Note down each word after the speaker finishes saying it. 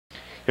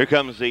Here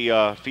comes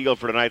the field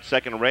for tonight's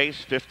second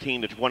race,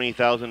 $15,000 to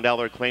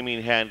 $20,000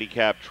 claiming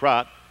handicap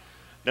trot.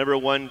 Number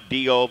 1,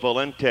 Dio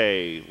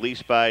Valente,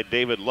 leased by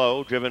David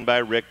Lowe, driven by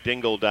Rick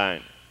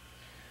Dingledine.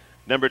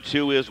 Number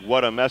 2 is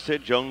What a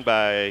Message, owned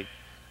by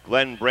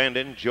Glenn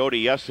Brandon.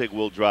 Jody Essig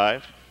will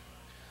drive.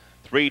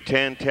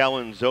 310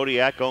 Talon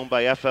Zodiac, owned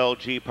by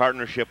FLG,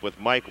 partnership with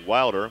Mike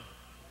Wilder.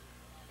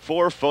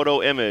 4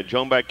 Photo Image,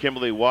 owned by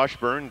Kimberly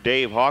Washburn.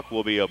 Dave Hawk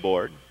will be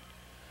aboard.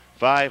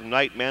 5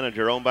 Night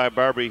Manager, owned by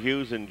Barbara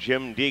Hughes and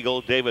Jim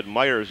Deagle. David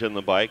Myers in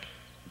the bike.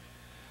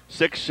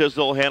 6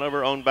 Sizzle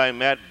Hanover, owned by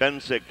Matt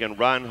Bensick and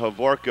Ron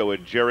Havorko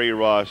with Jerry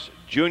Ross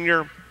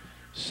Jr.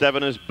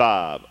 7 is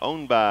Bob,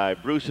 owned by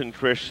Bruce and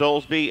Trish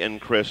Soulsby and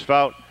Chris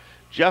Fout.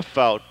 Jeff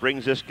Fout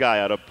brings this guy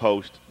out of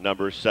post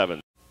number 7.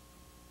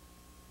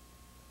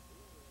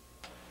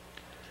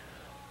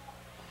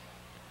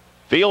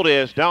 Field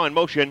is now in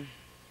motion.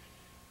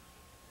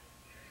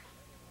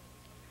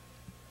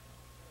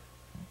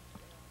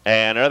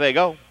 And there they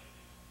go.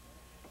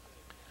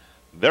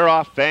 They're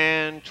off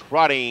and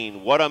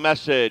trotting. What a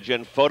Message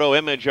and Photo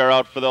Image are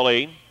out for the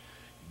lead.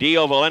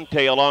 Dio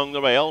Valente along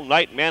the rail.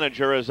 Night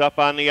Manager is up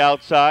on the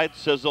outside.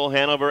 Sizzle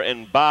Hanover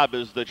and Bob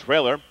is the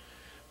trailer.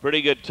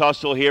 Pretty good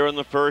tussle here in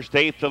the first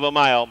eighth of a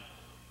mile.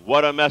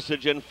 What a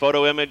Message and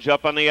Photo Image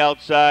up on the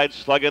outside,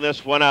 slugging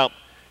this one out.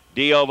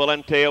 Dio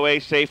Valente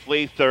away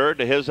safely third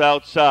to his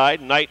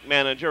outside. Night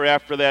Manager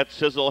after that,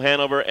 Sizzle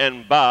Hanover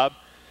and Bob.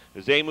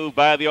 As they move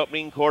by the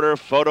opening quarter,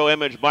 Photo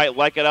Image might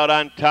like it out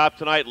on top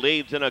tonight.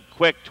 Leads in a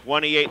quick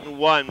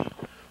 28-1.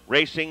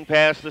 Racing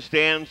past the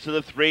stands to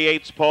the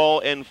 3/8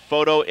 pole, and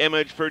Photo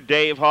Image for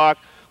Dave Hawk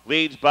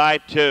leads by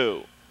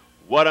 2.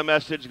 What a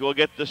Message will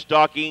get the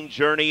stalking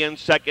journey in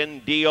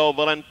second. Dio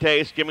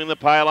Valente skimming the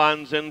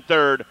pylons in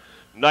third.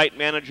 Night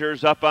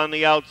Manager's up on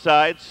the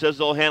outside.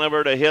 Sizzle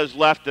Hanover to his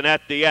left, and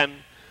at the end,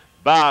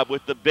 Bob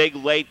with the big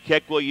late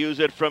kick will use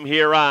it from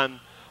here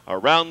on.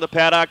 Around the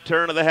paddock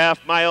turn of the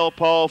half-mile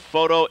pole,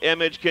 Photo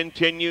Image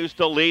continues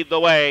to lead the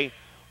way.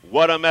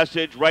 What a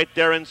Message right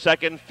there in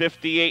second,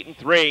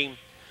 58-3.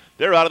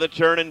 They're out of the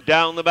turn and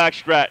down the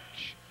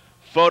backstretch.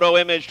 Photo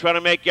Image trying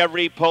to make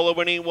every pole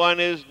winning one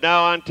is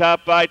now on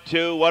top by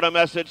 2. What a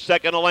Message,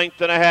 second, a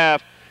length and a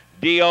half.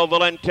 Dio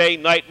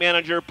Valente, Night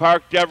Manager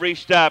parked every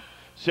step.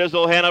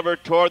 Sizzle Hanover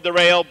toward the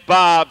rail.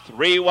 Bob,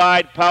 3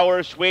 wide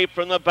power sweep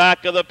from the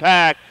back of the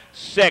pack.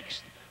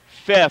 6th,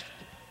 5th,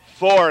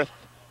 4th,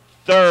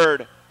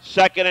 3rd,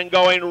 2nd, and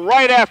going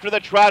right after the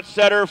trot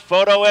setter,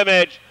 Photo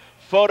Image.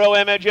 Photo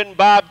Image and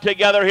Bob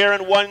together here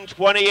in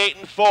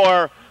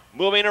 128-4.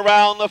 Moving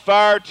around the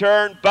far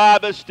turn,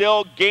 Bob is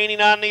still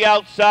gaining on the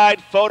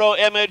outside. Photo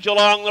Image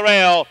along the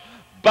rail.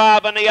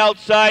 Bob on the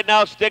outside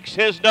now sticks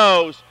his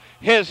nose,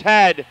 his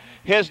head,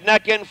 his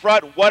neck in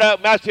front. What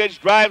a Message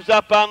drives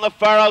up on the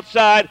far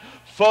outside.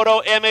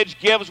 Photo Image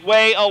gives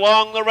way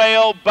along the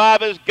rail.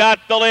 Bob has got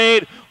the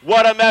lead.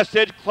 What a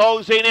Message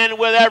closing in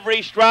with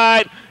every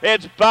stride.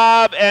 It's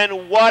Bob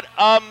and What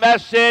a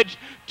Message.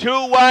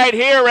 2 wide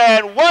here,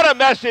 and What a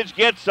Message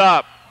gets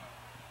up.